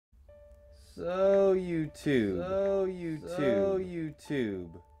So YouTube.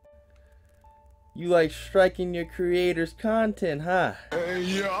 You like striking your creators' content, huh?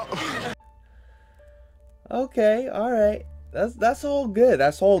 Yeah. Okay, alright. That's all good.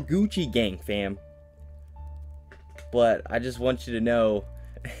 That's all Gucci gang, fam. But I just want you to know,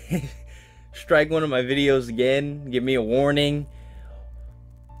 strike one of my videos again, give me a warning.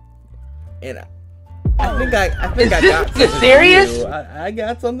 And I think I got something serious? for you. I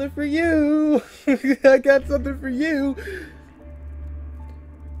got something for you. I got something for you.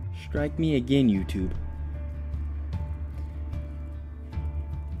 Strike me again, YouTube.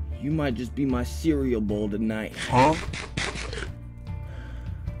 You might just be my cereal bowl tonight. Huh?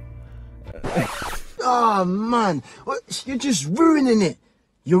 Oh man, you're just ruining it.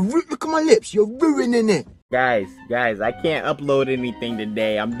 Look at my lips, you're ruining it. Guys, I can't upload anything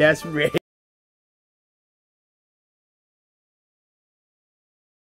today. I'm desperate.